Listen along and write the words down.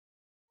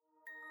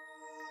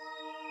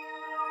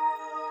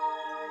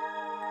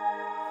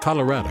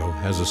Colorado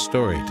has a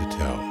story to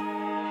tell.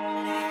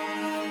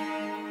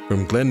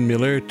 From Glenn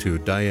Miller to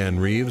Diane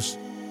Reeves,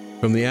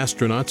 from the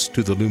astronauts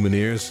to the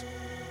Lumineers,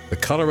 the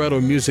Colorado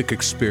Music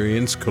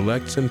Experience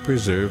collects and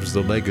preserves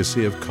the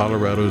legacy of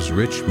Colorado's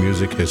rich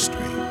music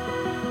history,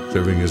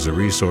 serving as a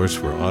resource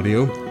for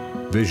audio,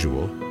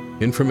 visual,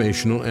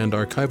 informational, and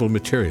archival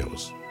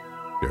materials.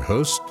 Your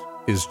host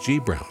is G.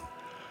 Brown.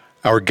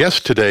 Our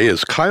guest today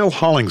is Kyle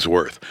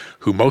Hollingsworth,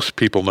 who most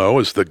people know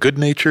as the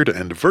good-natured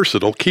and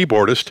versatile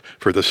keyboardist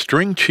for the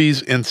String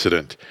Cheese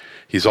Incident.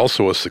 He's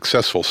also a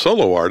successful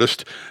solo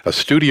artist, a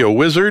studio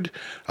wizard,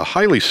 a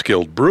highly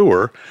skilled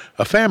brewer,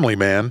 a family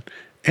man,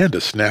 and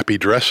a snappy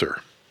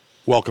dresser.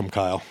 Welcome,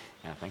 Kyle.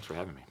 Yeah, thanks for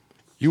having me.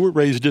 You were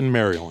raised in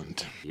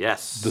Maryland.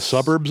 Yes. The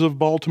suburbs of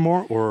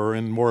Baltimore, or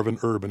in more of an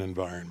urban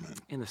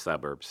environment? In the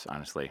suburbs,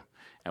 honestly.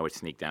 I would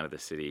sneak down to the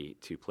city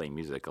to play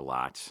music a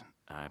lot.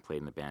 I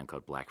played in a band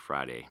called Black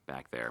Friday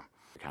back there,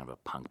 kind of a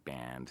punk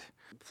band,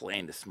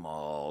 playing the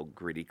small,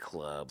 gritty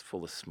club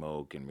full of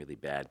smoke and really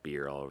bad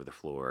beer all over the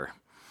floor.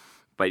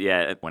 But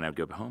yeah, when I'd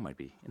go home, I'd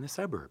be in the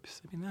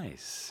suburbs. It'd be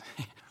nice.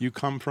 You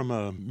come from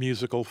a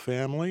musical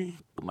family?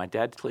 My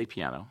dad played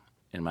piano,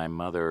 and my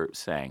mother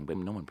sang, but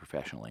no one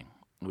professionally,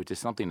 which is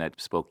something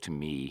that spoke to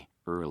me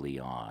early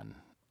on.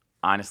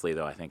 Honestly,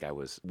 though, I think I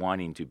was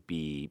wanting to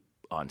be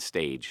on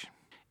stage,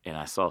 and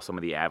I saw some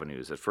of the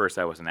avenues. At first,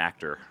 I was an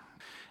actor.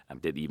 I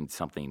did even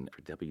something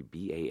for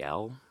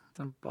WBAL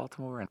in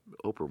Baltimore, and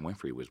Oprah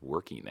Winfrey was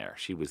working there.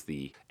 She was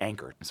the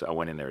anchor. So I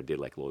went in there and did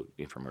like a little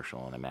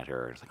infomercial, and I met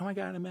her. I was like, oh my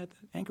God, I met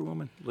the anchor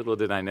woman. Little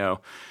did I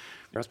know.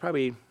 I was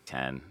probably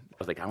 10. I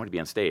was like, I want to be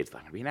on stage. I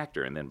want to be an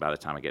actor. And then by the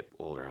time I get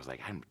older, I was like,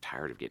 I'm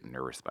tired of getting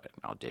nervous about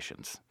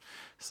auditions.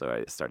 So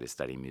I started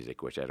studying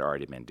music, which I'd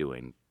already been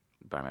doing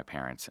by my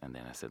parents. And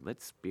then I said,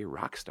 let's be a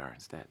rock star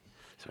instead.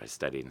 So I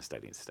studied and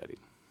studied and studied.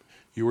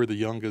 You were the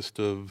youngest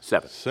of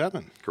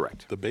seven.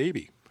 Correct. The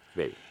baby.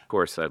 Baby. Of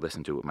course, I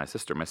listened to my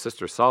sister. My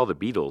sister saw the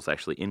Beatles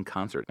actually in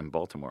concert in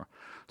Baltimore,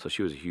 so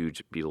she was a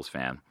huge Beatles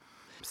fan.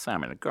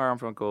 Simon and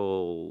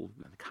Garfunkel,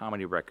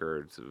 comedy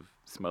records of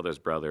Smothers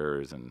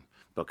Brothers and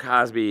Bill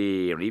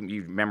Cosby. And even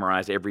you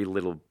memorized every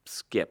little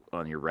skip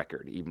on your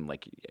record, even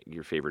like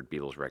your favorite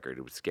Beatles record.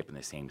 It would skip in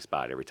the same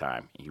spot every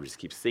time. You would just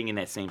keep singing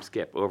that same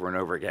skip over and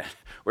over again,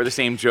 or the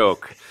same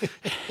joke.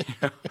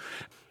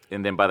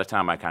 And then by the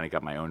time I kind of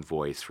got my own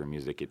voice for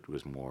music, it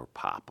was more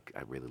pop.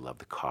 I really loved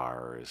the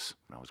Cars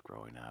when I was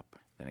growing up.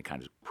 Then it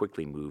kind of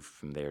quickly moved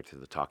from there to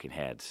the Talking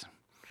Heads,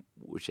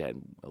 which had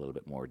a little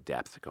bit more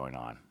depth going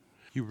on.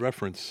 You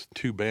referenced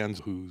two bands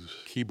whose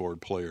keyboard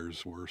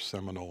players were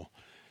seminal.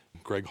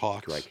 Greg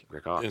Hawkes,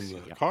 Greg Hawkes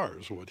in the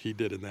Cars. What he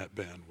did in that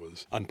band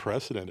was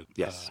unprecedented at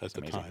the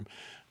amazing time.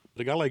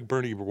 A guy like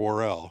Bernie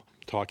Worrell,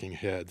 Talking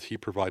Heads, he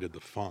provided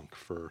the funk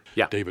for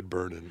David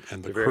Byrne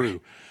and the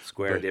crew.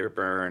 Square, David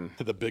Byrne.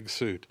 The big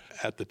suit.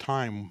 At the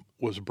time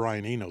was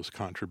Brian Eno's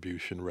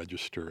contribution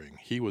registering.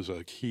 He was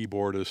a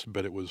keyboardist,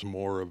 but it was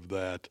more of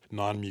that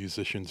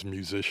non-musician's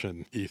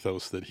musician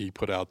ethos that he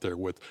put out there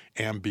with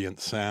ambient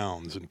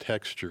sounds and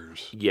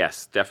textures.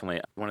 Yes,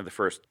 definitely. One of the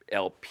first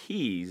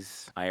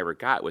LPs I ever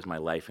got was My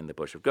Life in the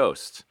Bush of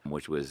Ghosts,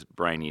 which was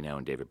Brian Eno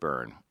and David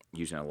Byrne,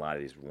 using a lot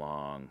of these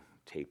long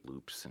tape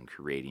loops and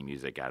creating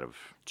music out of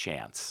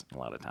chance a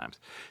lot of times.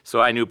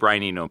 So I knew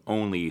Brian Eno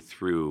only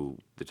through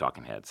the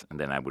Talking Heads, and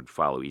then I would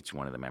follow each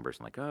one of the members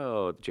and like,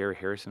 oh, Jerry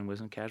Harrison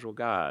was in Casual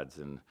Gods,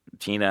 and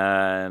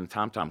Tina and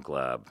Tom Tom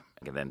Club,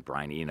 and then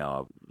Brian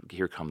Eno,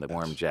 Here Come the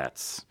Warm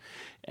Jets,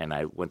 and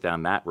I went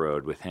down that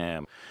road with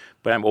him.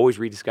 But I'm always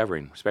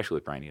rediscovering, especially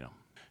with Brian Eno.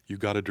 You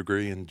got a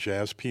degree in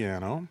jazz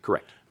piano.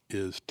 Correct.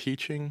 Is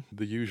teaching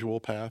the usual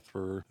path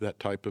for that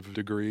type of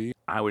degree?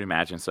 I would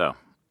imagine so.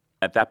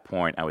 At that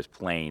point, I was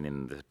playing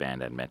in this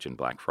band I'd mentioned,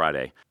 Black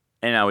Friday,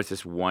 and I was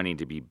just wanting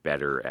to be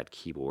better at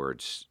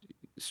keyboards,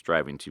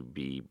 striving to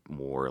be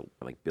more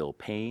like Bill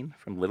Payne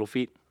from Little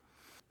Feat.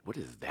 What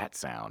does that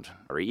sound?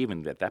 Or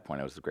even at that point,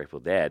 I was the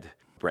Grateful Dead,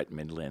 Brett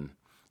Midland,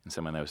 and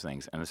some of those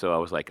things. And so I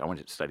was like, I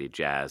wanted to study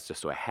jazz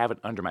just so I have it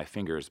under my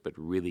fingers, but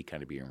really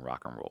kind of be a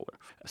rock and roller.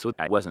 So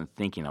I wasn't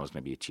thinking I was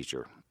going to be a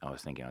teacher. I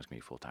was thinking I was going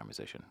to be a full-time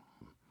musician.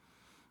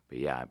 But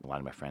yeah, a lot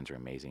of my friends are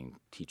amazing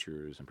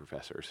teachers and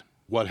professors.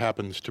 What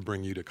happens to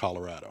bring you to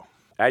Colorado?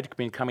 I'd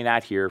been coming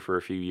out here for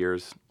a few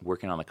years,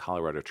 working on the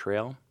Colorado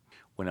Trail.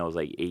 When I was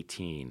like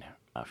 18,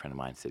 a friend of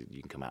mine said,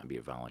 you can come out and be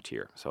a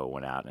volunteer. So I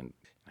went out and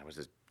I was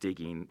just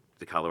digging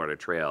the Colorado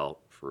Trail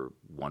for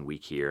 1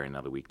 week here,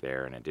 another week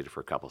there, and I did it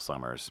for a couple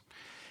summers.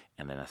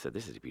 And then I said,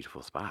 this is a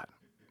beautiful spot.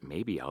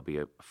 Maybe I'll be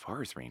a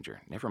forest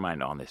ranger. Never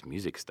mind all this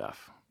music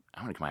stuff.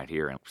 I want to come out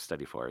here and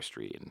study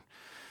forestry. And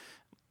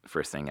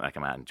first thing, I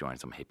come out and join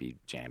some hippie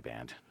jam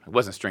band. It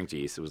wasn't String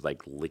Cheese. It was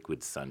like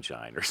Liquid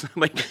Sunshine or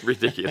something like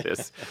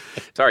ridiculous.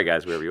 Sorry,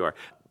 guys, wherever you are.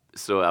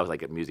 So I was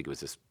like, music was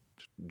just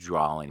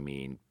drawing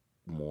me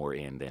more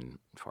in than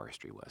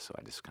forestry was. So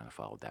I just kind of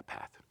followed that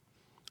path.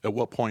 At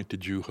what point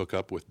did you hook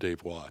up with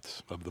Dave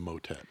Watts of the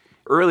Motet?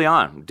 Early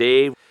on.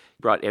 Dave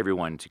brought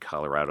everyone to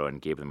Colorado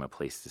and gave them a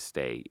place to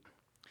stay.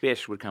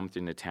 Fish would come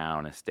into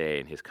town and stay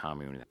in his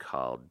commune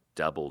called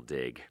Double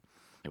Dig.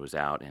 It was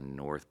out in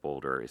North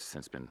Boulder. It's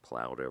since been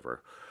plowed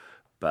over.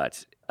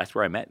 But that's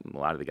where I met a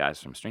lot of the guys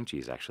from String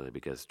Cheese, actually,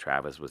 because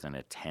Travis was in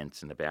a tent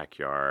in the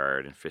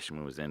backyard, and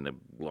Fishman was in the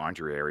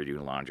laundry area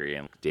doing laundry,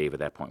 and Dave at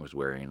that point was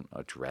wearing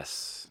a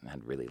dress and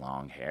had really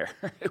long hair.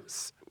 It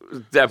was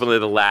definitely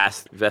the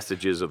last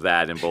vestiges of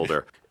that in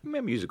Boulder.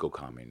 A musical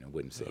comment, I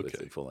wouldn't say it was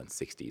a full-on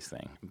 60s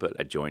thing, but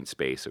a joint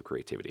space of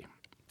creativity.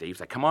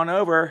 Dave's like, come on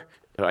over.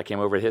 So I came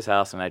over to his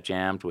house, and I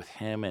jammed with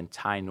him and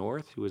Ty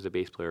North, who was a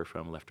bass player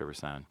from Leftover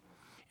Sound.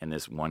 And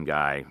this one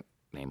guy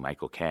named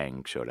Michael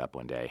Kang showed up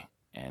one day.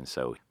 And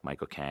so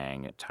Michael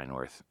Kang, Ty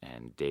North,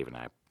 and Dave and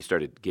I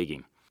started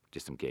gigging,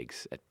 just some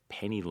gigs at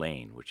Penny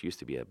Lane, which used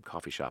to be a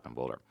coffee shop in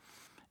Boulder.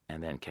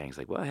 And then Kang's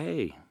like, well,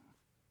 hey,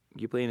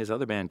 you play in this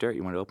other band, Dirt,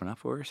 you want to open up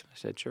for us? I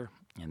said, sure.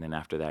 And then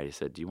after that, he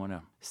said, do you want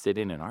to sit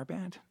in our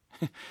band?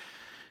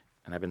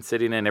 And I've been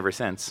sitting in ever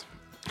since.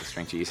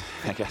 String Cheese,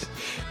 I guess.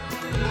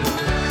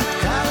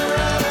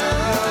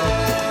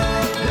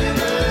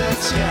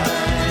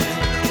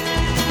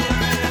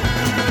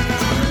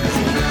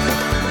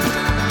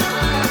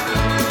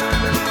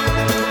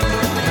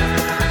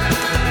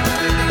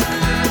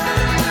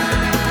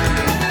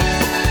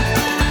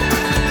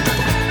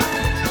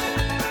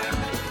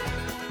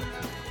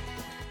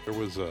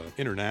 Was an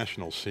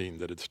international scene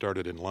that had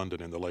started in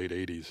London in the late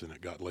 80s, and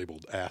it got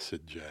labeled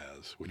acid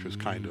jazz, which was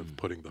kind of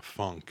putting the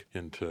funk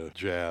into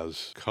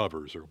jazz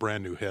covers, or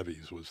Brand New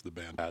Heavies was the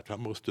band that got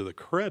most of the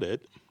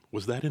credit.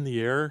 Was that in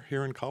the air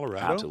here in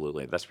Colorado?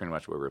 Absolutely. That's pretty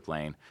much what we were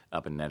playing.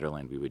 Up in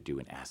Netherlands, we would do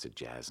an acid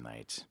jazz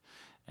night,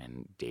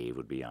 and Dave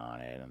would be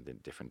on it, and the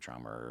different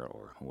drummer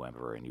or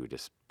whoever, and you would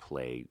just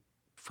play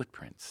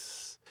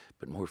Footprints,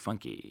 but more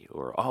funky,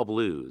 or all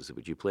blues,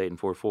 but you play it in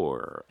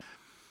 4/4.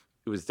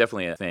 It was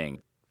definitely a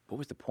thing. What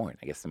was the point?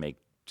 I guess to make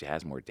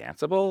jazz more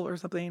danceable or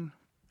something,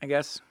 I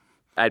guess.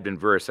 I'd been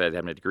versed, I'd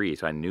had a degree,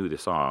 so I knew the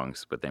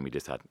songs, but then we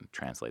just had to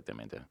translate them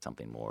into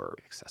something more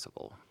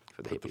accessible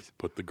for the hippies.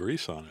 Put the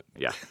grease on it.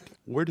 Yeah.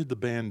 Where did the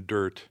band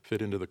Dirt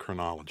fit into the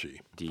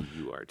chronology?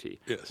 D-U-R-T.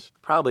 Yes.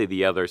 Probably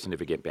the other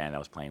significant band I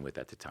was playing with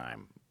at the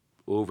time.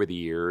 Over the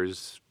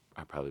years,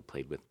 I probably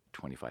played with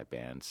 25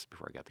 bands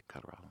before I got to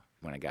Colorado.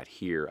 When I got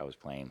here, I was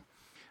playing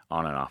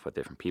on and off with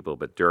different people,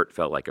 but Dirt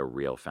felt like a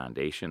real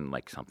foundation,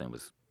 like something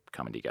was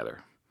coming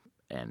together.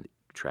 And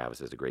Travis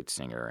is a great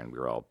singer, and we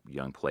were all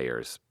young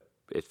players.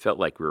 It felt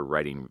like we were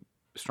writing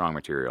strong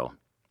material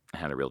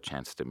and had a real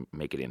chance to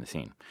make it in the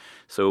scene.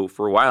 So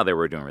for a while, they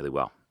were doing really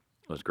well.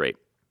 It was great.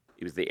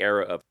 It was the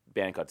era of a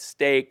band called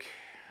Steak,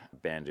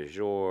 Band du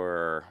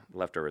Jour,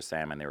 Leftover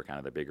Salmon. They were kind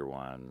of the bigger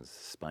ones.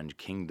 Sponge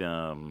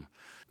Kingdom.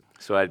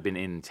 So I'd been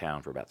in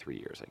town for about 3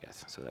 years, I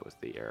guess. So that was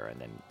the era. And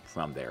then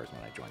from there is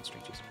when I joined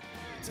String Cheese.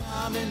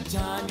 Time and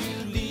time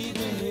you leave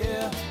me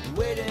here,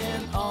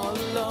 waiting all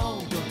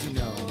alone, don't you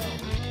know?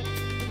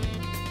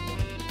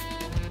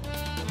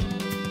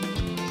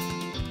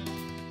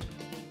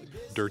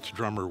 Dirt's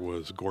drummer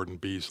was Gordon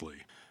Beasley.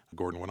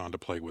 Gordon went on to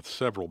play with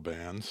several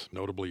bands,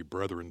 notably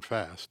Brethren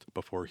Fast,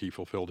 before he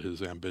fulfilled his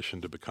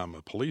ambition to become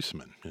a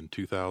policeman. In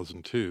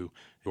 2002,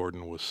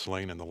 Gordon was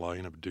slain in the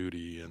line of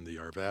duty in the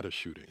Arvada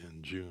shooting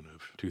in June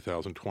of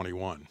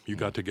 2021. You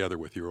got together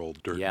with your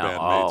old Dirt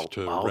bandmates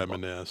to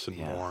reminisce and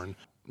mourn.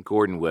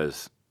 Gordon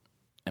was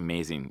an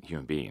amazing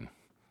human being,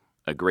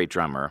 a great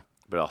drummer,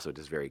 but also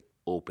just very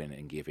open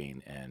and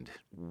giving and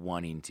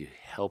wanting to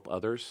help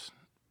others.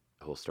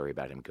 The whole story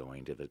about him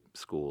going to the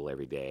school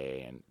every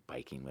day and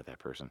biking with that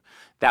person.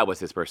 That was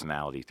his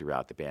personality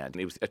throughout the band.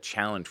 And it was a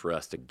challenge for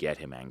us to get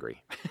him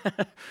angry.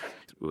 It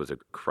was a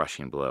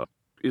crushing blow.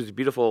 It was a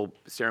beautiful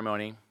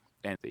ceremony,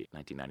 and the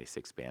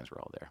 1996 bands were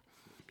all there.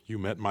 You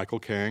met Michael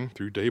Kang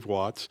through Dave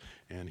Watts,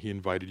 and he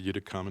invited you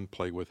to come and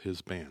play with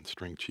his band,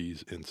 String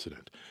Cheese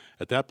Incident.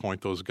 At that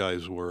point, those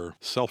guys were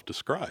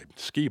self-described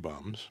ski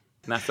bums.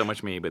 Not so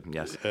much me, but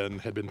yes.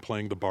 And had been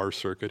playing the bar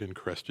circuit in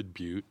Crested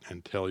Butte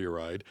and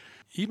Telluride.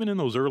 Even in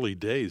those early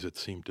days, it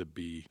seemed to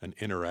be an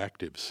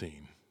interactive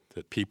scene,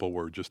 that people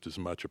were just as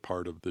much a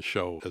part of the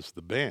show as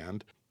the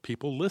band.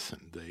 People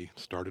listened. They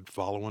started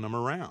following them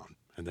around.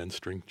 And then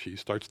String Cheese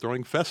starts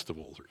throwing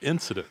festivals or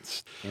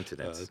incidents.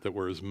 That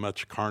were as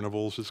much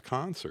carnivals as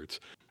concerts.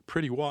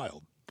 Pretty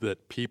wild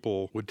that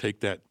people would take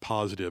that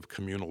positive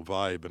communal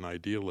vibe and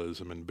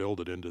idealism and build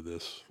it into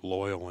this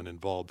loyal and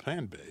involved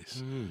fan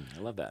base. I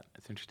love that.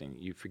 That's interesting.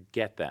 You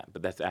forget that,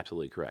 but that's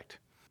absolutely correct.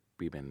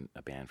 We've been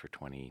a band for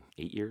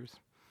 28 years,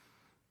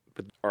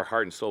 but our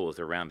heart and soul is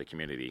around the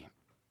community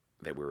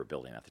that we were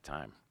building at the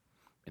time.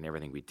 And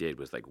everything we did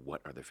was like,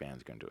 what are the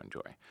fans going to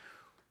enjoy?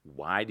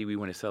 Why do we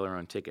want to sell our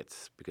own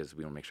tickets? Because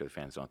we want to make sure the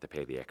fans don't have to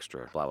pay the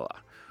extra blah, blah, blah.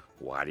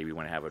 Why do we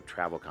want to have a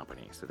travel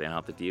company? So they don't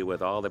have to deal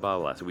with all the blah,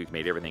 blah, blah. So we've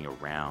made everything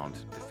around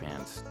the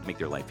fans, make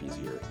their life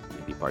easier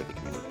and be part of the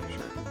community for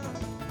sure.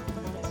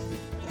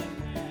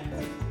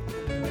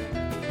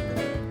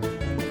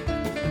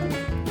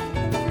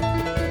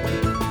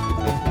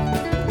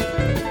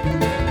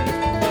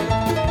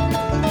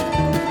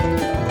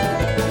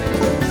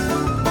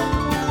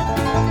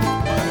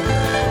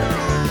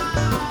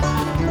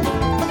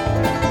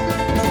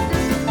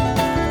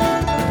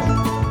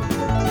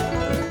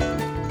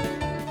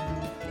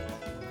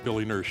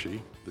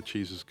 Hershey, the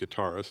Cheese's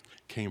guitarist,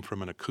 came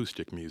from an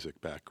acoustic music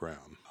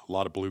background. A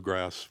lot of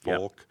bluegrass,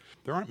 folk.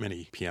 There aren't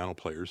many piano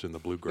players in the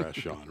bluegrass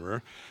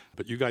genre,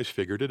 but you guys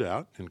figured it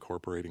out,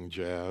 incorporating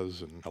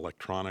jazz and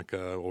electronica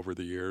over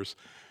the years.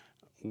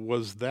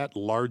 Was that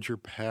larger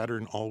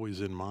pattern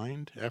always in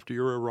mind after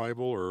your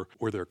arrival, or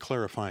were there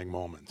clarifying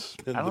moments?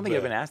 I don't think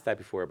I've been asked that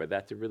before, but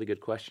that's a really good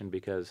question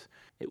because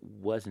it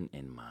wasn't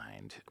in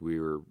mind. We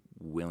were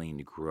willing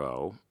to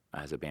grow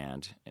as a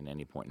band at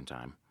any point in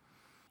time,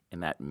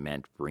 and that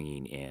meant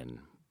bringing in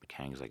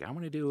Kang's like, I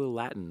want to do a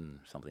Latin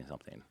something.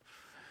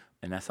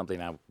 And that's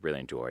something I really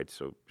enjoyed,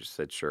 so just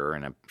said sure,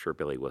 and I'm sure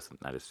Billy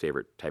wasn't not his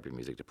favorite type of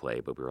music to play,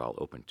 but we were all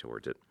open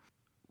towards it.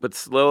 But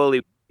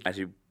slowly, as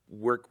you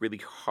work really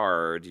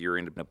hard, you're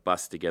in a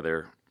bus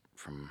together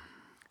from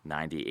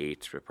 98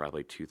 to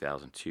probably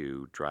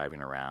 2002,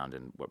 driving around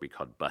in what we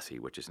called Bussy,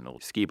 which is an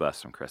old ski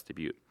bus from Crested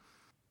Butte.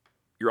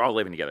 You're all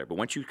living together, but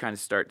once you kind of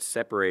start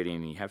separating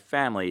and you have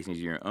families and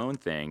you do your own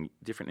thing,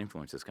 different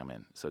influences come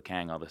in. So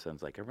Kang all of a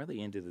sudden's like, I'm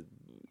really into the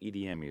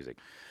EDM music.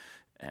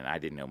 And I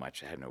didn't know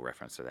much. I had no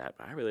reference to that.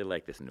 But I really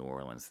like this New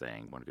Orleans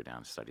thing. I want to go down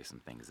and study some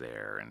things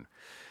there. And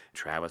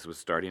Travis was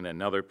starting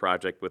another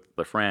project with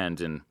a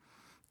friend. And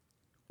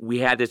we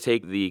had to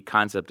take the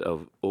concept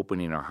of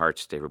opening our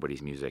hearts to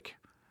everybody's music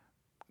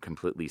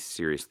completely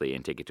seriously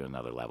and take it to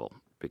another level.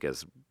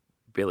 Because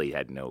Billy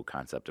had no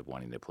concept of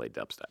wanting to play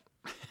dubstep.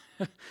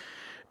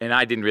 And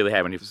I didn't really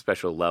have any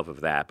special love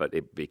of that. But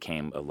it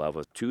became a love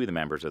of two of the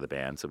members of the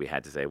band. So we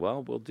had to say,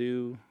 well, we'll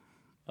do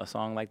a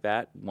song like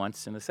that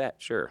once in a set,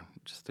 sure.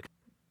 Just to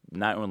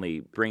not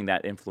only bring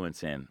that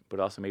influence in, but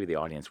also maybe the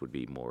audience would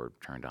be more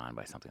turned on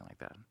by something like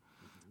that.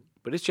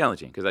 But it's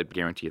challenging because I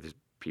guarantee you there's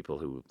people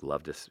who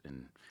loved us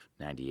in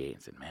 98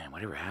 and said, man,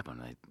 whatever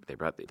happened? They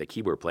brought the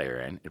keyboard player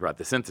in, they brought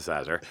the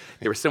synthesizer.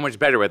 They were so much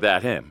better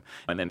without him.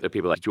 And then the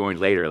people that joined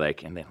later,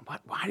 and then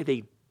why did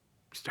they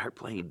start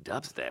playing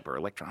dubstep or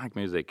electronic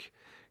music?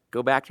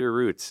 Go back to your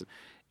roots.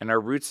 And our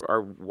roots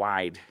are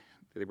wide.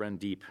 They run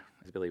deep,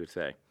 as Billy would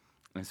say.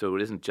 And so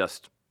it isn't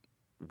just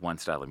one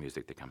style of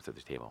music that comes to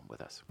the table with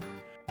us.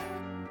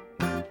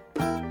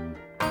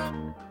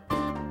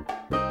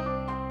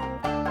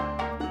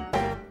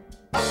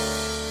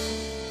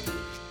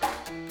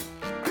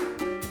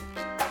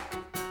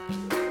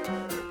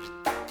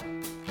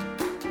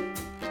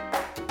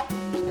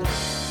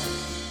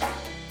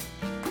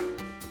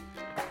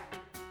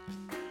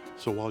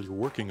 So while you're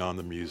working on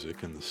the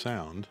music and the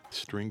sound,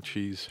 String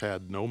Cheese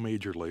had no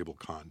major label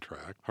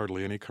contract,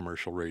 hardly any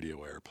commercial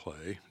radio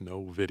airplay,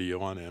 no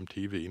video on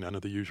MTV, none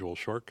of the usual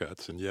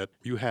shortcuts, and yet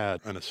you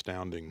had an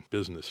astounding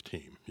business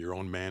team, your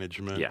own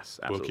management, yes,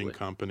 booking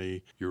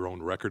company, your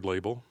own record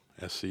label,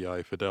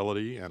 SCI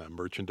Fidelity, and a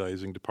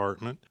merchandising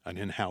department, an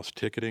in-house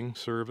ticketing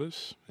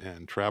service,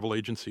 and travel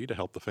agency to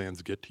help the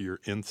fans get to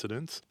your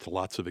incidents, to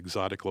lots of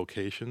exotic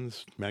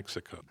locations,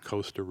 Mexico,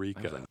 Costa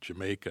Rica,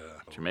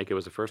 Jamaica. Jamaica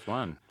was the first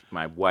one.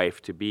 My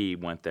wife-to-be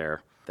went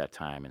there that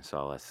time and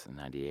saw us in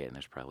 98, and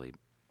there's probably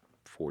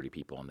 40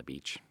 people on the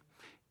beach.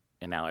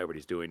 And now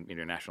everybody's doing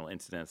international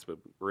incidents, but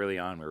early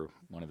on we were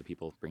one of the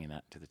people bringing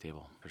that to the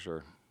table, for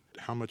sure.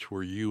 How much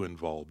were you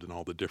involved in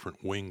all the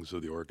different wings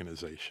of the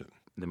organization?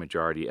 The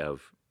majority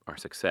of our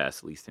success,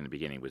 at least in the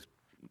beginning, was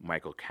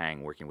Michael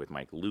Kang working with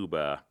Mike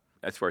Luba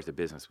as far as the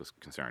business was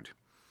concerned.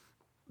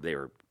 They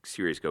were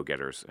serious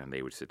go-getters, and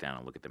they would sit down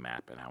and look at the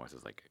map, and I was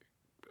just like,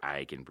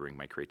 I can bring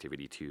my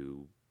creativity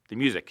to the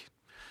music.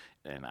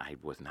 And I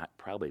was not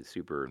probably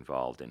super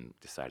involved in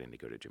deciding to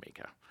go to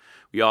Jamaica.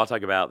 We all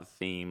talk about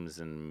themes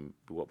and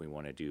what we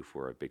want to do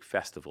for a big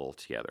festival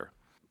together,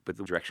 but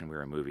the direction we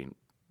were moving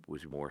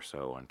was more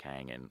so on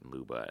Kang and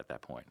Luba at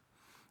that point,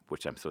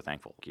 which I'm so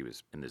thankful he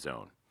was in the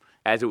zone.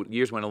 As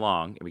years went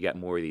along and we got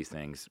more of these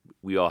things,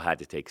 we all had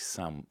to take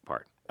some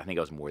part. I think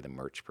I was more the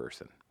merch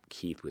person.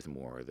 Keith was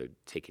more the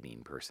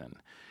ticketing person.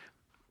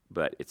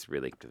 But it's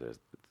really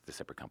the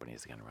separate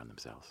companies that kind of run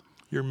themselves.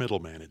 Your middle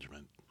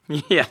management.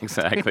 Yeah,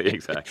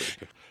 exactly.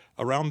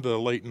 Around the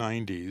late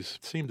 90s,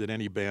 it seemed that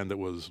any band that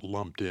was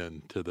lumped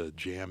into the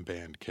jam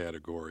band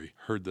category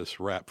heard this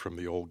rap from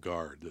the old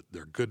guard, that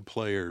they're good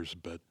players,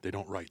 but they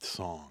don't write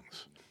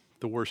songs.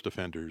 The worst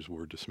offenders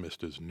were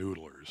dismissed as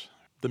noodlers.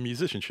 The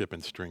musicianship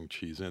in String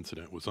Cheese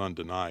Incident was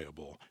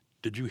undeniable.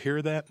 Did you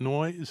hear that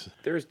noise?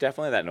 There's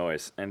definitely that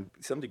noise, and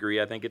to some degree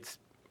I think it's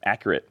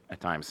accurate at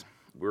times.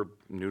 We're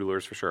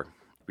noodlers for sure.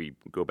 We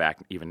go back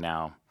even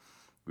now.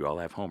 We all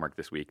have homework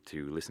this week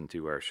to listen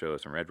to our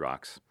shows from Red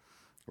Rocks.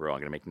 We're all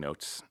going to make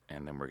notes,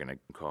 and then we're going to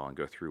call and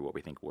go through what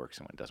we think works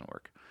and what doesn't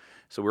work.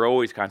 So we're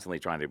always constantly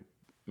trying to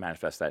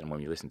manifest that, and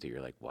when you listen to it,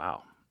 you're like,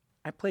 wow,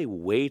 I play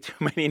way too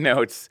many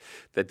notes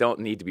that don't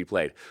need to be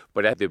played.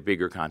 But the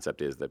bigger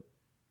concept is that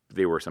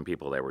there were some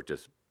people that were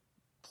just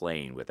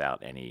playing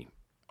without any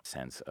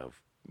sense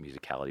of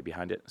musicality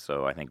behind it.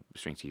 So I think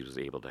String Cheese was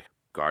able to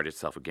guard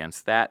itself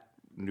against that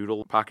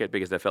noodle pocket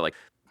because I felt like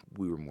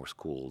we were more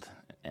schooled,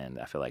 and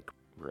I feel like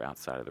we're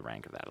outside of the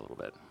rank of that a little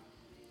bit.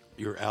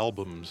 Your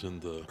albums in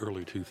the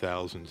early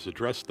 2000s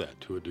addressed that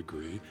to a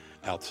degree.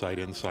 Outside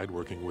Inside,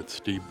 working with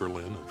Steve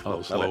Berlin of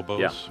Los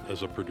Lobos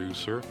as a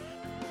producer.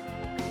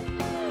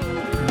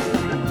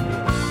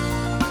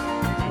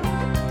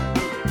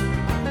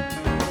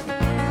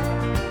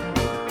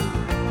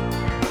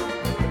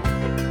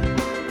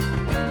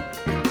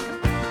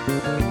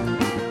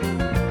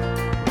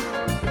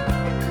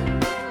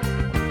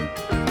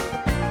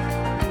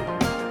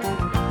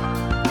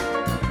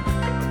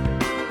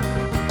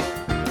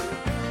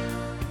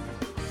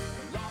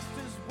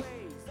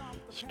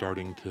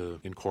 starting to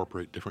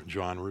incorporate different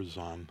genres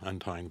on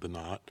Untying the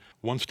Knot.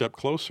 One Step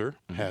Closer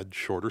had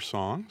shorter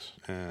songs,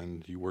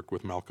 and you worked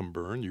with Malcolm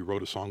Byrne. You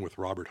wrote a song with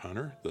Robert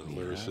Hunter, the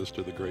lyricist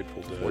of the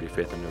Grateful Dead.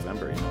 45th of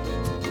November.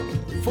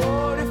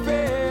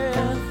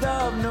 45th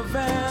of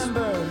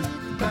November,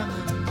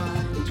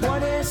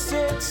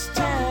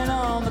 26:10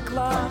 on the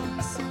clock.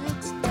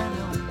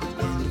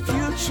 In the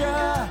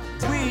future,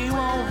 we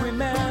won't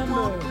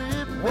remember.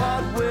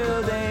 What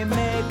will they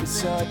make of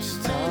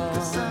such talk?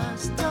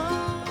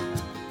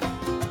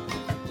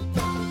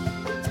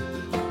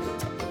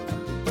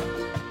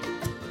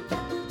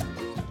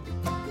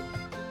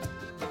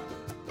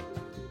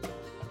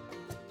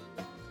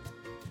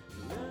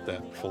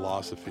 That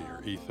philosophy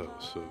or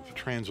ethos of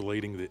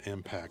translating the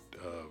impact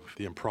of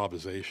the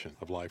improvisation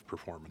of live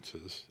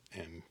performances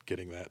and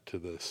getting that to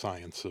the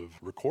science of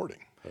recording,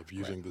 of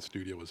using the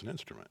studio as an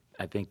instrument.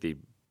 I think the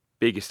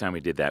biggest time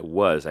we did that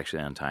was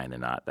actually Untying the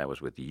Knot. That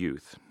was with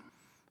Youth.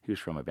 He was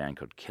from a band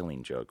called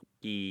Killing Joke.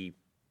 He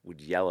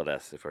would yell at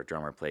us if our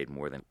drummer played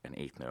more than an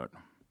eighth note.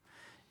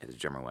 And the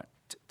drummer went,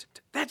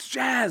 "That's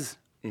jazz!"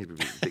 In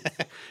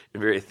a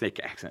very thick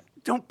accent.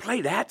 "Don't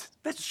play that!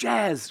 That's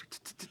jazz!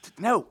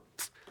 No!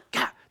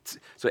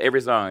 So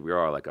every song, we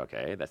were all like,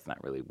 okay, that's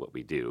not really what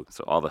we do.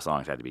 So all the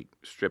songs had to be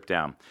stripped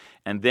down.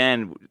 And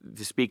then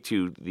to speak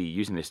to the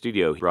using the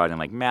studio, he brought in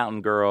like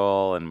Mountain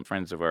Girl and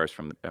friends of ours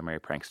from the Merry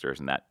Pranksters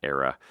in that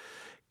era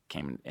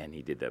came and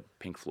he did the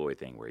Pink Floyd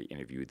thing where he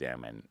interviewed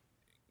them and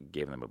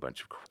gave them a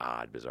bunch of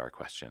odd, bizarre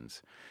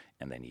questions.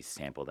 And then he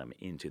sampled them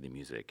into the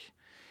music.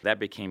 That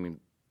became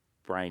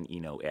Brian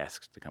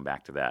Eno-esque, to come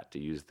back to that, to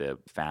use the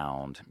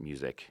found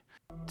music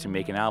to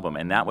make an album.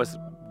 And that was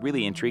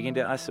really intriguing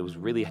to us. It was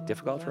really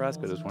difficult for us,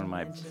 but it was one of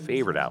my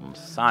favorite albums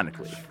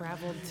sonically.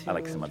 I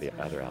like some of the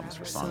other albums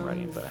for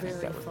songwriting, but I think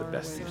that was the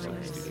best use of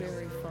the studio.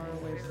 Very far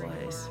away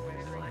place.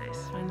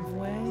 Kind of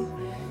way,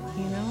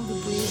 you know,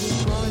 the breeze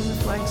is blowing, the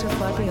flags are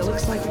flapping. It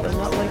looks like a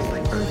lot like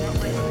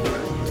Earth Day.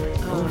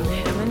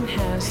 Heaven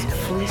has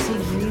fleecy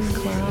green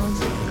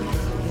clouds.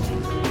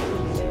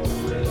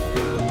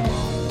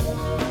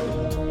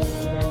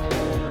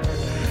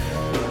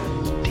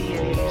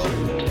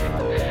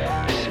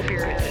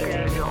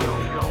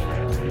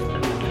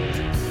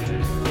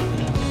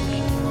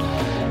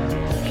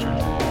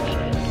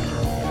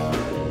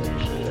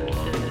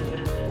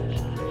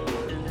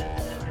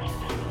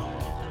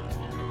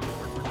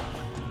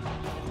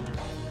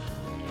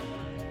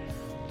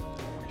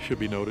 Should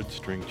be noted,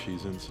 String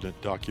Cheese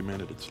Incident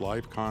documented its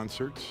live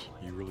concerts.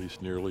 You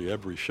released nearly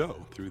every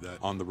show through that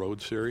On the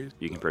Road series.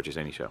 You can purchase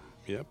any show.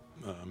 Yep,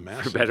 For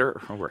massive.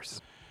 better or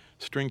worse.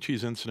 String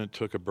Cheese Incident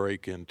took a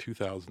break in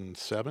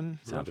 2007.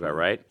 Sounds about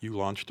right. You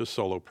launched a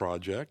solo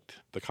project.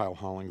 The Kyle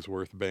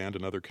Hollingsworth Band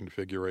and other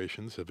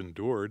configurations have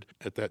endured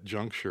at that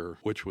juncture.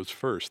 Which was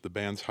first, the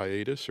band's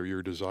hiatus or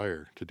your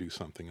desire to do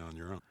something on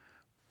your own?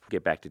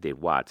 Get back to Dave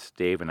Watts.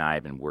 Dave and I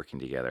have been working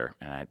together,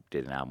 and I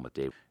did an album with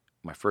Dave.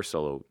 My first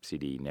solo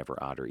CD, Never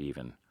Odd or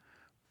Even,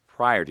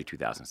 prior to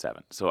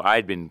 2007. So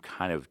I'd been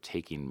kind of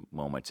taking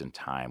moments in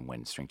time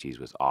when String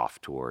Cheese was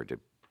off tour to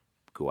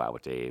go out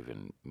with Dave,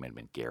 and it might have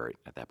been Garrett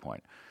at that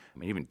point. I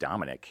mean, even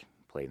Dominic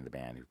played in the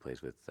band, who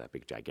plays with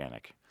Big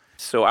Gigantic.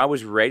 So I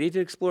was ready to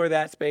explore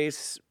that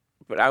space,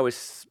 but I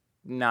was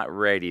not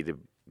ready to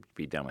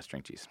be done with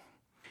String Cheese.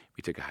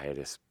 We took a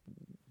hiatus.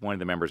 One of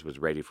the members was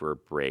ready for a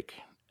break,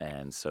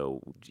 and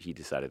so he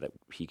decided that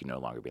he could no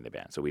longer be in the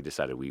band. So we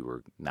decided we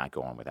were not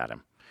going without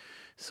him.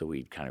 So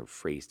we kind of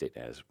phrased it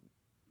as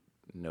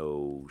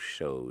no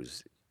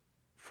shows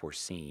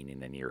foreseen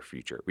in the near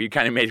future. We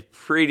kind of made it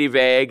pretty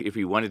vague. If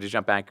we wanted to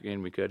jump back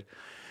in, we could.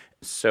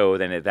 So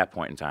then at that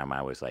point in time,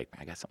 I was like,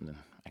 I got something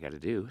I got to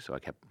do. So I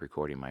kept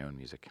recording my own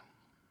music.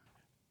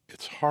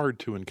 It's hard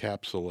to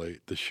encapsulate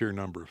the sheer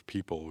number of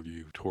people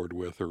you toured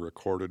with or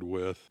recorded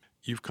with.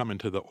 You've come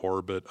into the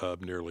orbit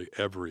of nearly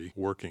every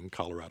working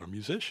Colorado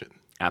musician.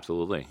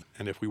 Absolutely.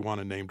 And if we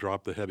want to name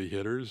drop the heavy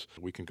hitters,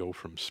 we can go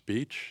from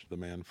Speech, the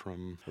man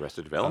from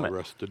Arrested Development.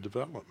 Arrested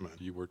Development.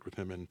 You worked with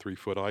him in 3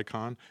 Foot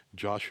Icon.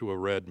 Joshua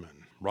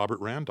Redman, Robert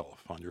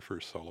Randolph on your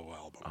first solo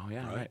album. Oh,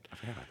 yeah, right. I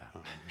forgot about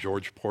that.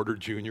 George Porter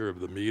Jr.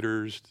 of the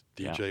Meters,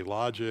 DJ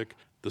Logic,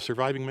 the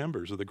surviving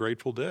members of the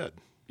Grateful Dead.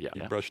 Yeah.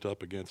 You brushed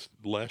up against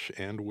Lesh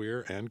and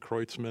Weir and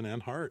Kreutzmann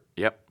and Hart.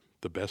 Yep.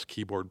 The best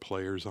keyboard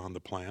players on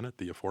the planet,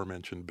 the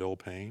aforementioned Bill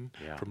Payne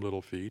from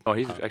Little Feat. Oh,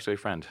 he's actually a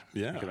friend.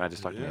 Yeah. I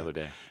just talked to him the other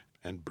day.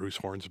 And Bruce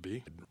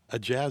Hornsby. A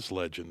jazz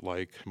legend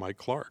like Mike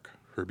Clark,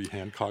 Herbie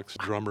Hancock's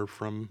drummer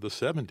from the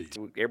 70s.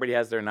 Everybody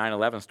has their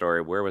 9/11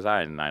 story. Where was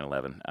I in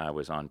 9/11? I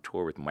was on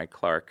tour with Mike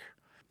Clark,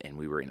 and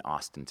we were in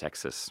Austin,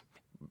 Texas.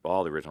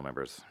 All the original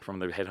members from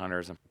the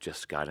Headhunters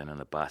just got in on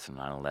the bus in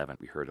 9/11.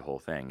 We heard the whole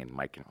thing, and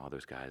Mike and all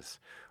those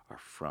guys are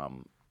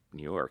from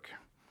New York.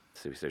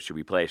 So we said, should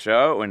we play a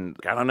show? And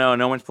I don't know,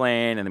 no one's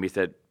playing. And then we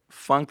said,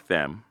 funk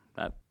them,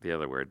 not the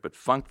other word, but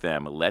funk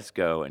them, let's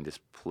go and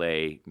just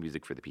play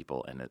music for the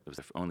people. And it was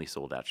the only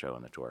sold-out show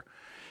on the tour.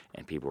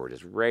 And people were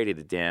just ready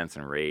to dance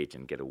and rage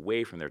and get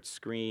away from their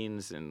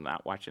screens and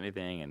not watch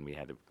anything. And we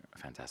had a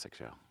fantastic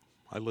show.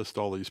 I list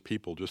all these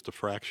people just a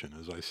fraction,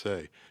 as I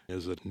say.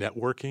 Is it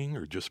networking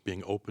or just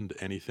being open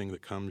to anything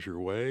that comes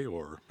your way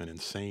or an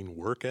insane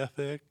work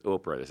ethic?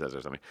 Oprah says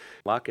or something.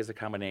 Luck is a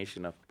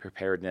combination of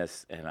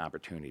preparedness and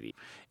opportunity.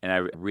 And I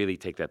really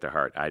take that to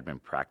heart. I'd been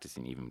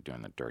practicing even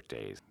during the dirt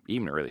days,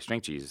 even early string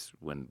cheese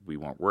when we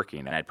weren't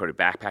working. And I'd put a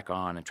backpack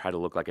on and try to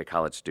look like a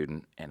college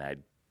student. And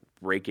I'd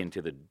break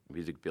into the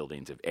music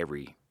buildings of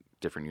every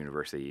different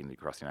university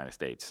across the United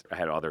States. I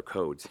had all their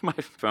codes in my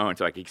phone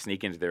so I could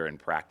sneak into there and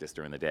practice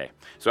during the day.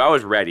 So I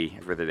was ready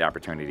for the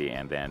opportunity,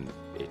 and then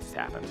it just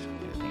happened.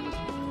 I think it was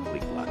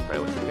complete luck, but I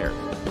was prepared.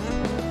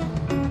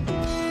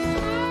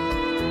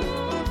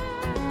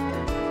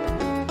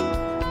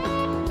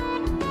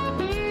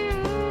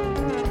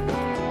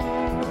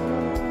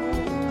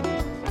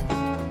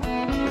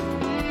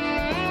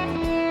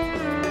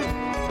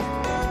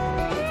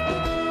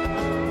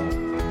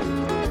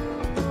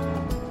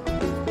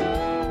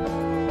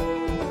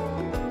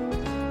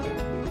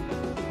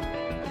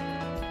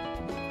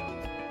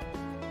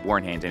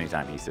 Warren Haynes,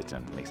 anytime he sits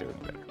in, makes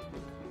everything better.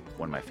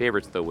 One of my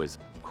favorites, though, was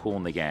Kool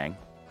and the Gang.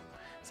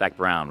 Zac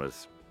Brown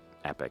was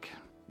epic.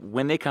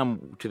 When they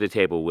come to the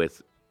table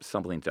with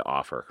something to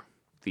offer,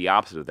 the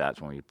opposite of that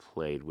is when we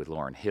played with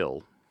Lauryn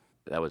Hill.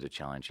 That was a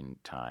challenging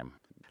time.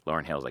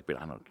 Lauryn Hill's like,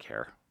 but I don't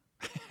care.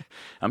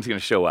 I'm just going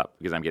to show up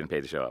because I'm getting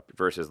paid to show up.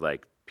 Versus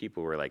like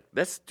people were like,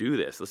 let's do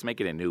this. Let's make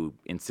it a new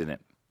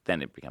incident.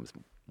 Then it becomes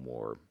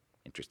more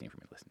interesting for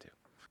me to listen to.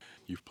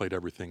 You've played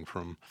everything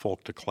from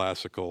folk to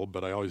classical,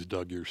 but I always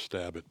dug your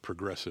stab at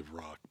progressive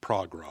rock,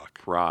 prog rock.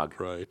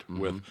 Prog. Right,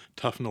 with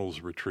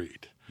Tufnell's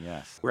Retreat.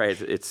 Yes. Right,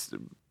 it's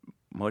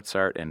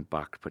Mozart and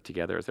Bach put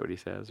together, is that what he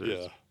says? Or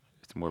Yeah.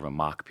 It's more of a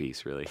mock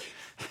piece, really.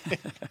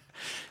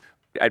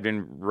 I'd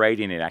been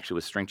writing it actually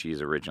with String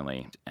Cheese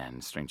originally,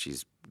 and String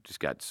Cheese just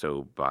got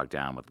so bogged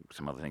down with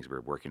some other things we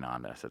were working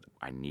on that I said,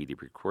 I need to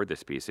record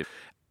this piece.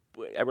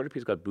 I wrote a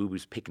piece called Boo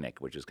Boo's Picnic,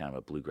 which is kind of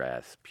a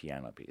bluegrass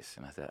piano piece.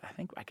 And I said, I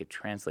think I could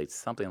translate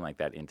something like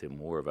that into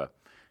more of a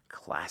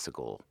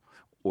classical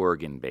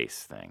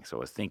organ-based thing. So I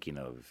was thinking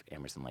of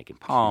Emerson, Lake and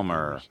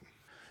Palmer.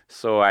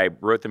 So I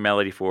wrote the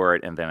melody for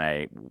it, and then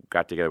I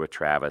got together with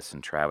Travis,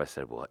 and Travis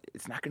said, well,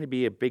 it's not going to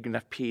be a big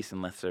enough piece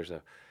unless there's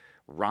a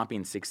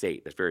romping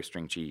 6/8 that's very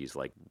String Cheese,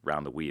 like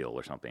Round the Wheel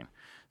or something.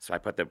 So I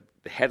put the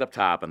head up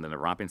top, and then the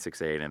romping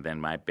 6/8, and then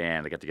my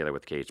band, I got together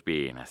with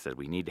KHB, and I said,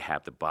 we need to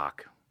have the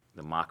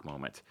mock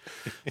moment.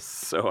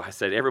 So I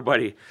said,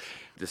 everybody,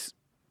 just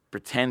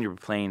pretend you're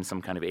playing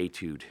some kind of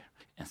etude.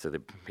 And so the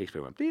bass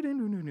player went,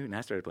 and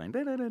I started playing,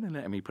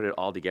 and we put it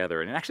all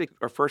together. And actually,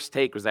 our first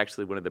take was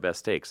actually one of the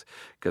best takes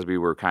because we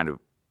were kind of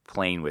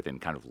playing with it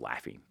and kind of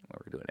laughing when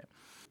we were doing it.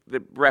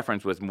 The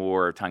reference was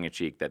more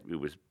tongue-in-cheek that it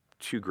was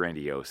too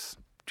grandiose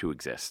to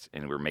exist,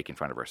 and we were making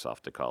fun of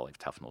ourselves to call it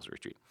Tufnell's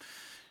Retreat.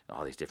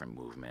 All these different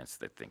movements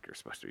that think are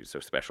supposed to be so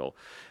special.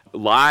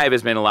 Live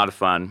has been a lot of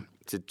fun.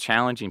 It's a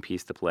challenging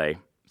piece to play,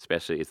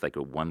 especially it's like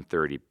a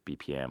 130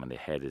 BPM, and the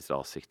head is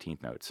all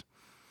 16th notes.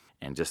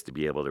 And just to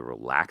be able to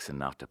relax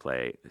enough to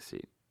play, let's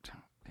see,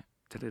 and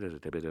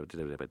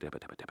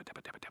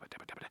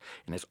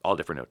it's all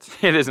different notes.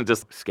 It isn't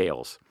just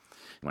scales.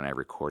 When I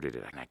recorded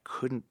it, and I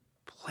couldn't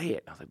play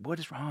it. I was like, what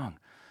is wrong?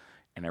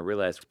 And I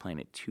realized I was playing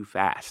it too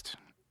fast.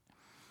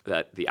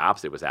 That the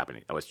opposite was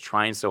happening. I was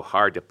trying so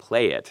hard to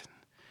play it,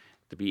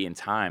 to be in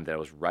time, that I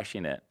was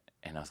rushing it.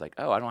 And I was like,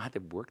 oh, I don't have to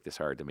work this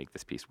hard to make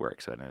this piece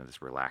work. So then I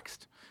just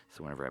relaxed.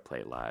 So whenever I play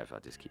it live, I'll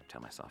just keep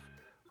telling myself,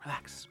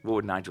 relax. What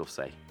would Nigel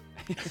say?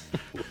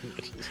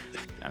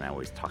 And I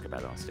always talk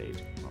about it on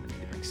stage. I'm going to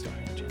bring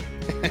Stonehenge in.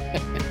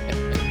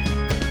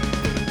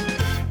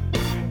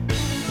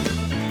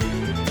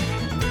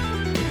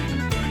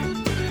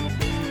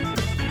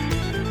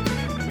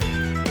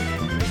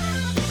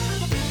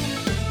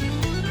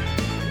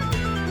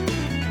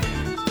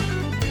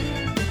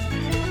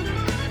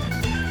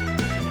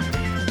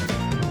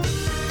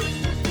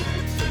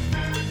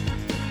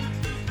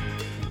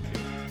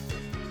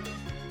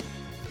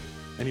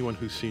 Anyone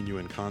who's seen you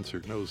in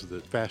concert knows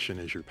that fashion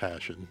is your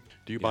passion.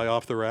 Do you buy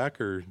off the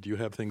rack, or do you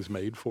have things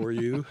made for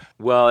you?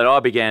 Well, it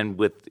all began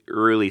with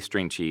early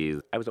String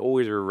Cheese. I was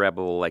always a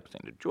rebel, like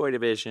into Joy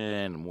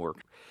Division, more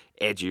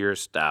edgier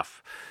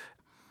stuff.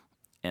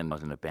 And I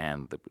was in a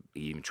band that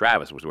even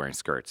Travis was wearing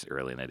skirts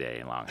early in the day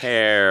and long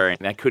hair.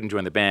 And I couldn't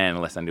join the band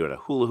unless I knew how to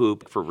hula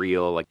hoop for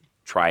real, like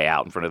try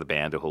out in front of the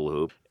band to hula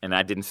hoop. And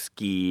I didn't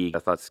ski. I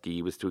thought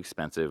ski was too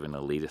expensive and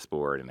elitist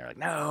sport. And they're like,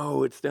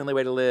 no, it's the only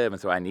way to live.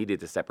 And so I needed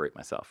to separate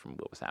myself from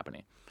what was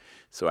happening.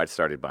 So I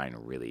started buying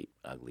really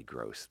ugly,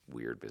 gross,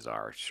 weird,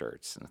 bizarre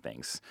shirts and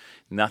things.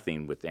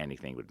 Nothing with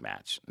anything would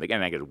match.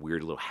 Again, I got a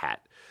weird little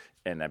hat.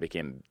 And I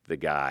became the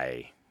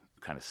guy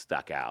who kind of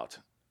stuck out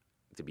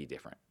to be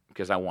different.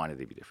 Because I wanted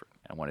to be different.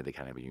 I wanted to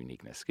kind of a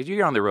uniqueness. Because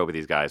you're on the road with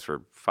these guys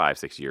for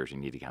 5-6 years. You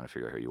need to kind of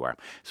figure out who you are.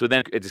 So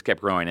then it just kept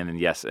growing. And then,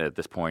 yes, at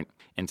this point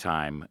in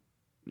time,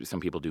 some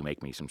people do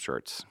make me some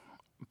shirts.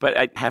 But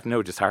I have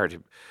no desire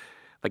to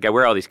Like, I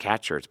wear all these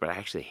cat shirts, but I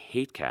actually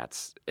hate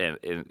cats, and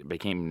it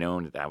became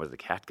known that I was the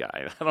cat guy.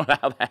 I don't know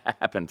how that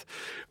happened.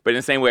 But in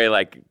the same way,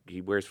 like,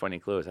 he wears funny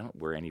clothes. I don't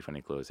wear any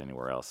funny clothes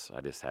anywhere else.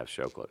 I just have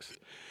show clothes.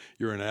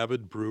 You're an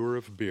avid brewer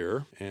of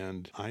beer,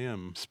 and I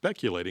am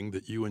speculating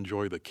that you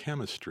enjoy the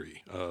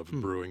chemistry of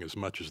brewing as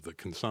much as the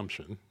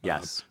consumption.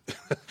 Yes.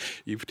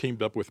 You've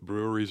teamed up with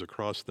breweries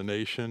across the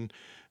nation.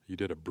 You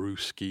did a brew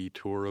ski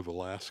tour of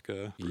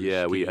Alaska.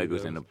 Yeah, I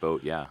was in a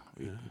boat, yeah.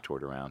 We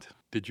toured around.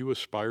 Did you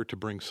aspire to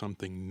bring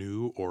something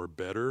new or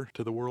better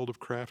to the world of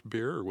craft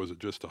beer, or was it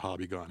just a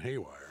hobby gone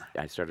haywire?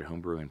 I started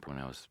homebrewing when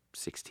I was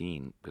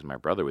 16 because my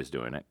brother was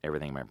doing it.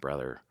 Everything my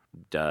brother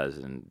does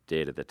and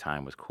did at the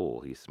time was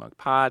cool. He smoked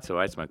pot, so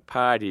I smoked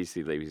pot. He was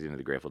into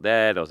the Grateful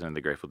Dead. I was into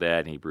the Grateful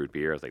Dead, and he brewed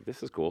beer. I was like,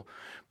 this is cool.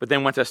 But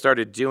then once I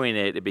started doing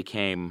it, it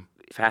became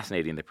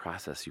fascinating, the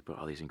process. You put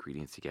all these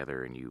ingredients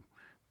together, and you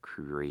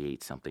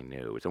create something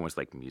new. It's almost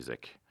like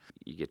music.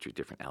 You get your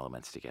different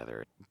elements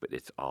together, but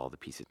it's all the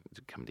pieces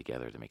to come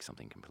together to make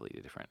something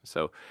completely different.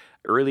 So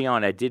early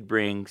on, I did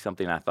bring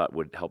something I thought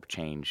would help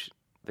change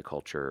the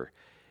culture.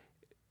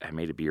 I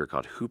made a beer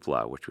called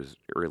Hoopla, which was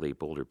early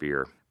Boulder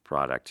beer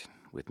product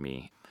with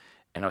me.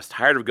 And I was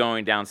tired of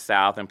going down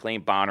south and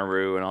playing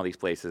Bonnaroo and all these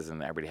places,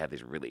 and everybody had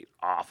these really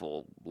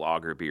awful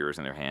lager beers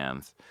in their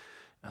hands.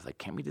 I was like,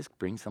 can't we just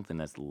bring something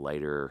that's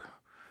lighter?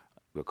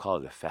 We'll call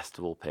it a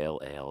festival pale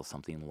ale,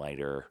 something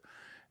lighter,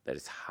 that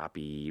is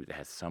hoppy, that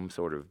has some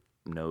sort of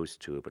nose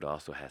to it, but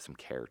also has some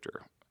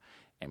character.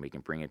 And we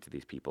can bring it to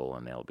these people,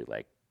 and they'll be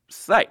like,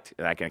 psyched.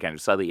 And I can kind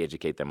of subtly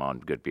educate them on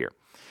good beer.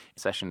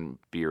 Session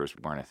beers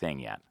weren't a thing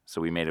yet. So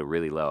we made it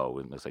really low.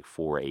 It was like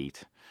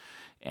 4.8,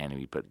 and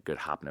we put good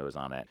hop nose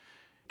on it.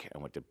 I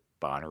went to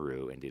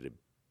Bonnaroo and did a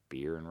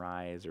beer and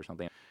rise or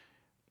something.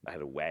 I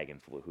had a wagon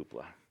full of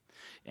Hoopla.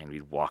 And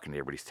we'd walk into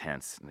everybody's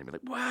tents, and they'd be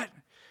like, what?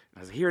 And I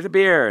was like, here's a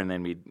beer. And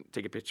then we'd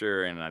take a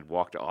picture, and I'd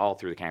walk all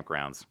through the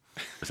campgrounds.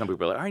 Some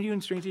people were like, aren't you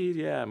in String Cheese?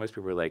 Yeah. Most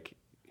people were like,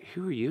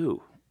 who are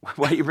you?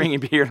 Why are you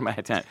bringing beer to my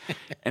tent?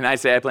 And I'd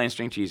say, I play in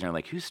String Cheese. And they're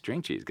like, who's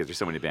String Cheese? Because there's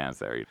so many bands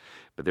there.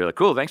 But they're like,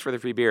 cool, thanks for the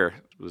free beer.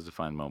 It was a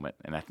fun moment.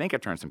 And I think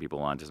I've turned some people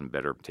on to some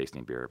better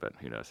tasting beer, but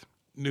who knows?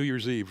 New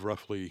Year's Eve,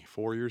 roughly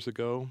 4 years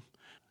ago,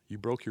 you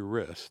broke your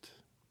wrist.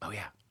 Oh,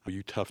 yeah.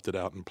 You toughed it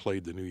out and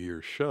played the New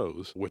Year's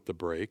shows with the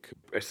break.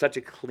 It's such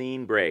a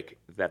clean break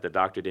that the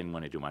doctor didn't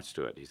want to do much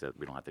to it. He said,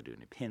 we don't have to do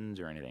any pins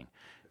or anything.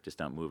 Just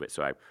don't move it.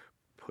 So I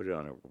put it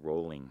on a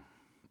rolling,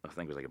 I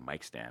think it was like a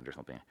mic stand or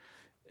something.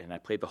 And I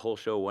played the whole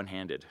show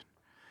one-handed.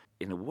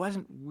 And it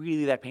wasn't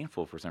really that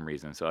painful for some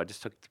reason. So I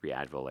just took 3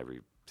 Advil every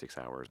 6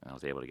 hours, and I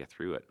was able to get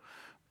through it.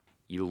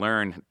 You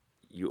learn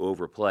you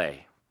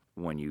overplay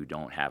when you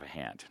don't have a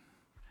hand.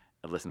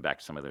 I listened back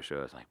to some of those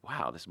shows, like,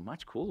 wow, this is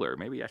much cooler.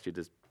 Maybe I should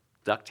just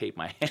duct tape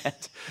my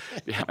hand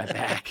behind my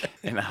back,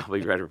 and I'll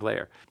be a better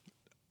player.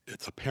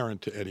 It's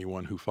apparent to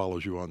anyone who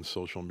follows you on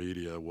social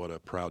media what a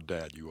proud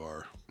dad you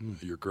are.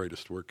 Your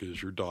greatest work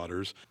is your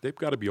daughters. They've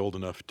got to be old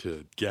enough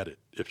to get it,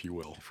 if you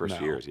will. First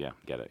now. years, yeah,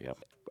 get it, yep.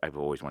 I've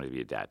always wanted to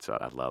be a dad, so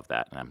I love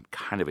that. And I'm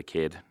kind of a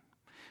kid,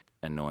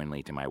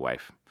 annoyingly, to my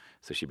wife.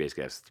 So she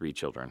basically has 3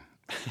 children.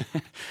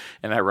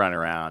 And I run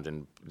around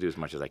and do as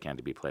much as I can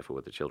to be playful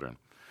with the children.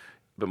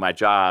 But my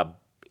job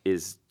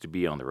is to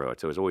be on the road.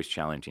 So it's always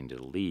challenging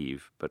to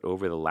leave. But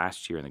over the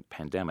last year in the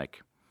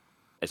pandemic,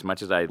 as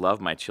much as I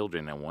love my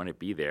children and want to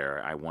be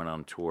there, I went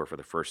on tour for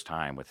the first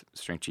time with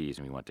String Cheese,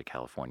 and we went to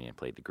California and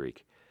played the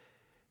Greek.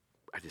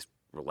 I just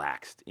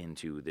relaxed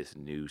into this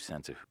new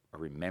sense of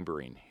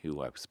remembering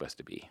who I was supposed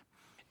to be.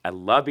 I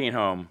love being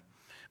home,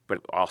 but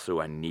also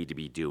I need to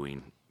be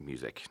doing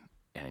music,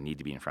 and I need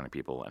to be in front of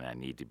people, and I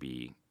need to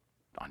be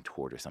on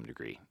tour to some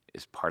degree.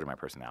 It's part of my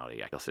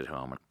personality. I'll sit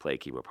home and play a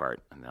keyboard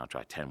part, and then I'll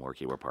try 10 more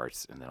keyboard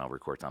parts, and then I'll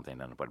record something,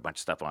 and then I'll put a bunch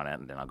of stuff on it,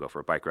 and then I'll go for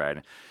a bike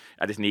ride.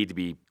 I just need to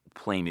be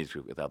playing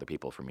music with other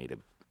people for me to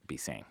be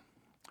sane.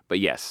 But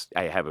yes,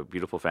 I have a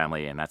beautiful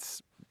family, and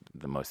that's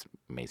the most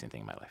amazing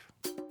thing in my life.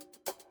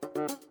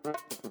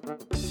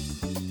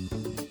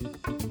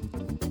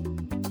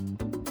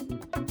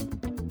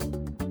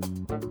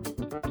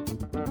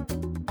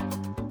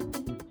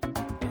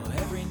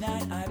 Every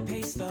night I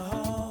pace the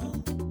hall,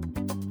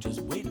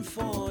 just waiting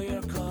for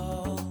your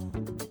call.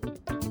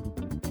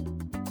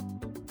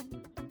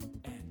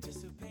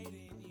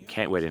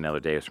 Can't wait another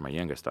day for my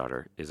youngest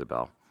daughter,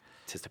 Isabel.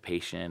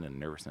 Anticipation and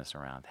nervousness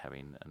around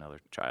having another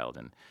child,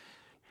 and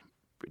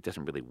it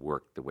doesn't really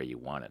work the way you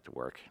want it to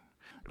work.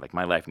 Like,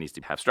 my life needs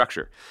to have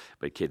structure,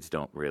 but kids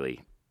don't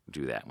really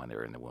do that when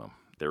they're in the womb.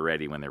 They're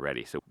ready when they're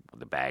ready. So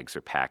the bags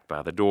are packed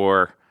by the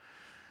door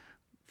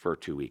for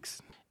 2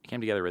 weeks. It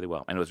came together really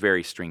well, and it was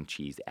very String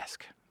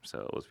Cheese-esque,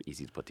 so it was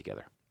easy to put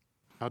together.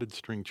 How did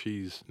String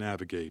Cheese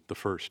navigate the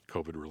first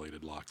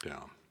COVID-related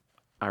lockdown?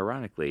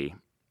 Ironically,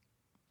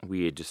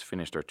 we had just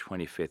finished our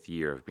 25th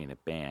year of being a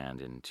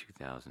band in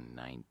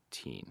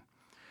 2019.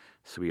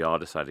 So we all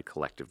decided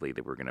collectively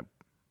that we're going to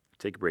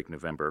take a break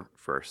November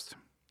 1st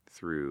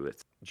through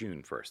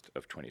June 1st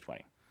of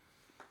 2020.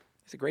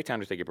 It's a great time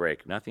to take a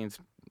break. Nothing's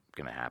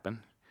going to happen.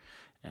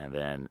 And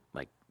then,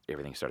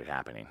 everything started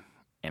happening.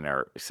 And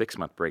our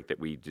 6-month break that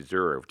we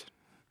deserved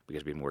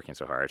because we've been working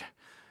so hard,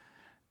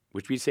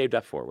 which we saved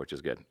up for, which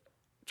is good,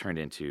 turned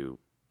into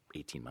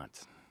 18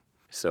 months.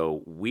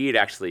 So we had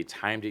actually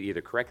timed it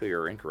either correctly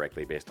or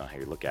incorrectly based on how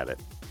you look at it.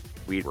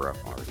 We were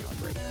already on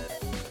break.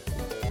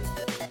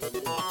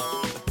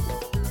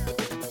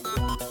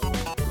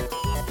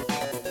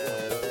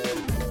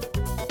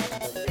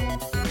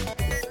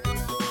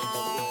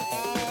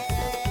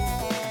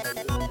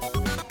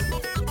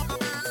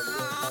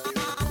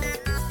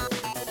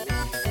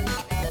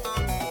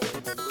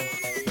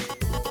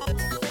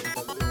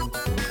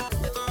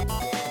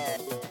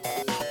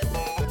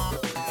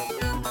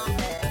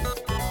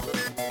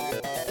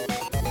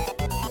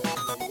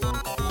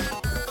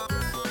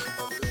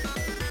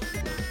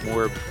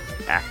 More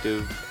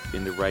active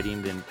in the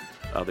writing than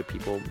other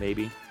people,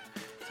 maybe.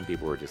 Some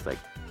people were just like,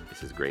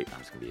 this is great, I'm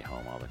just going to be at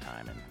home all the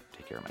time and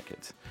take care of my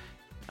kids.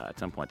 At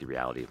some point, the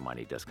reality of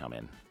money does come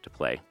in to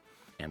play,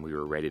 and we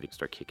were ready to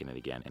start kicking it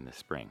again in the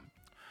spring.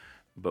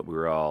 But we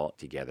were all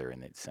together in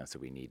the sense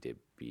that we need to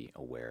be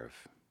aware of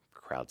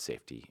crowd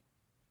safety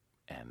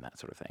and that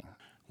sort of thing.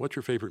 What's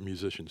your favorite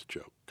musician's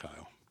joke,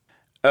 Kyle?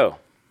 Oh,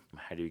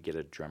 how do you get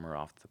a drummer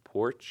off the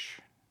porch?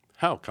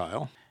 How,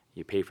 Kyle?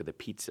 You pay for the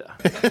pizza.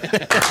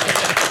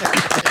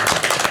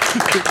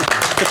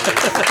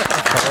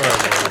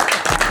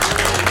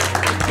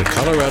 The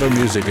Colorado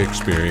Music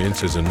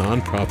Experience is a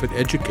nonprofit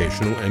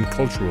educational and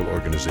cultural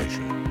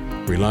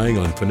organization relying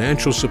on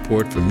financial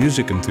support from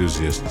music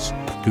enthusiasts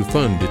to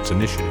fund its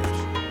initiatives.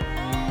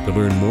 To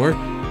learn more,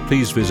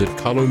 please visit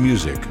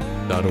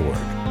colomusic.org.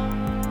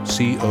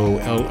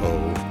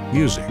 C-O-L-O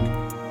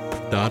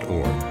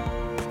music.org.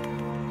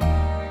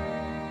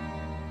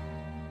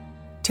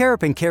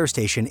 Terrapin Care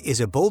Station is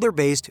a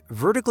Boulder-based,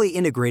 vertically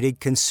integrated,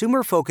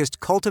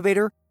 consumer-focused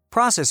cultivator,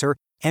 processor,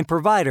 and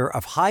provider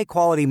of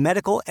high-quality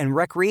medical and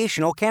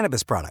recreational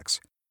cannabis products.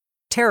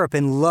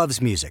 Terrapin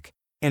loves music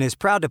and is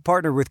proud to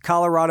partner with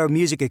Colorado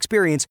Music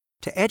Experience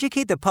to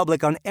educate the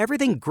public on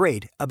everything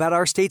great about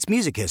our state's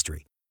music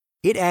history.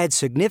 It adds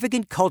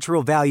significant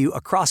cultural value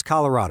across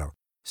Colorado,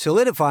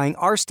 solidifying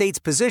our state's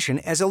position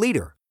as a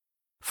leader.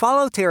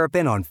 Follow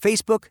Terrapin on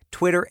Facebook,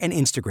 Twitter, and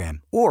Instagram,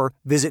 or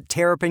visit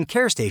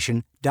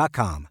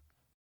terrapincarestation.com.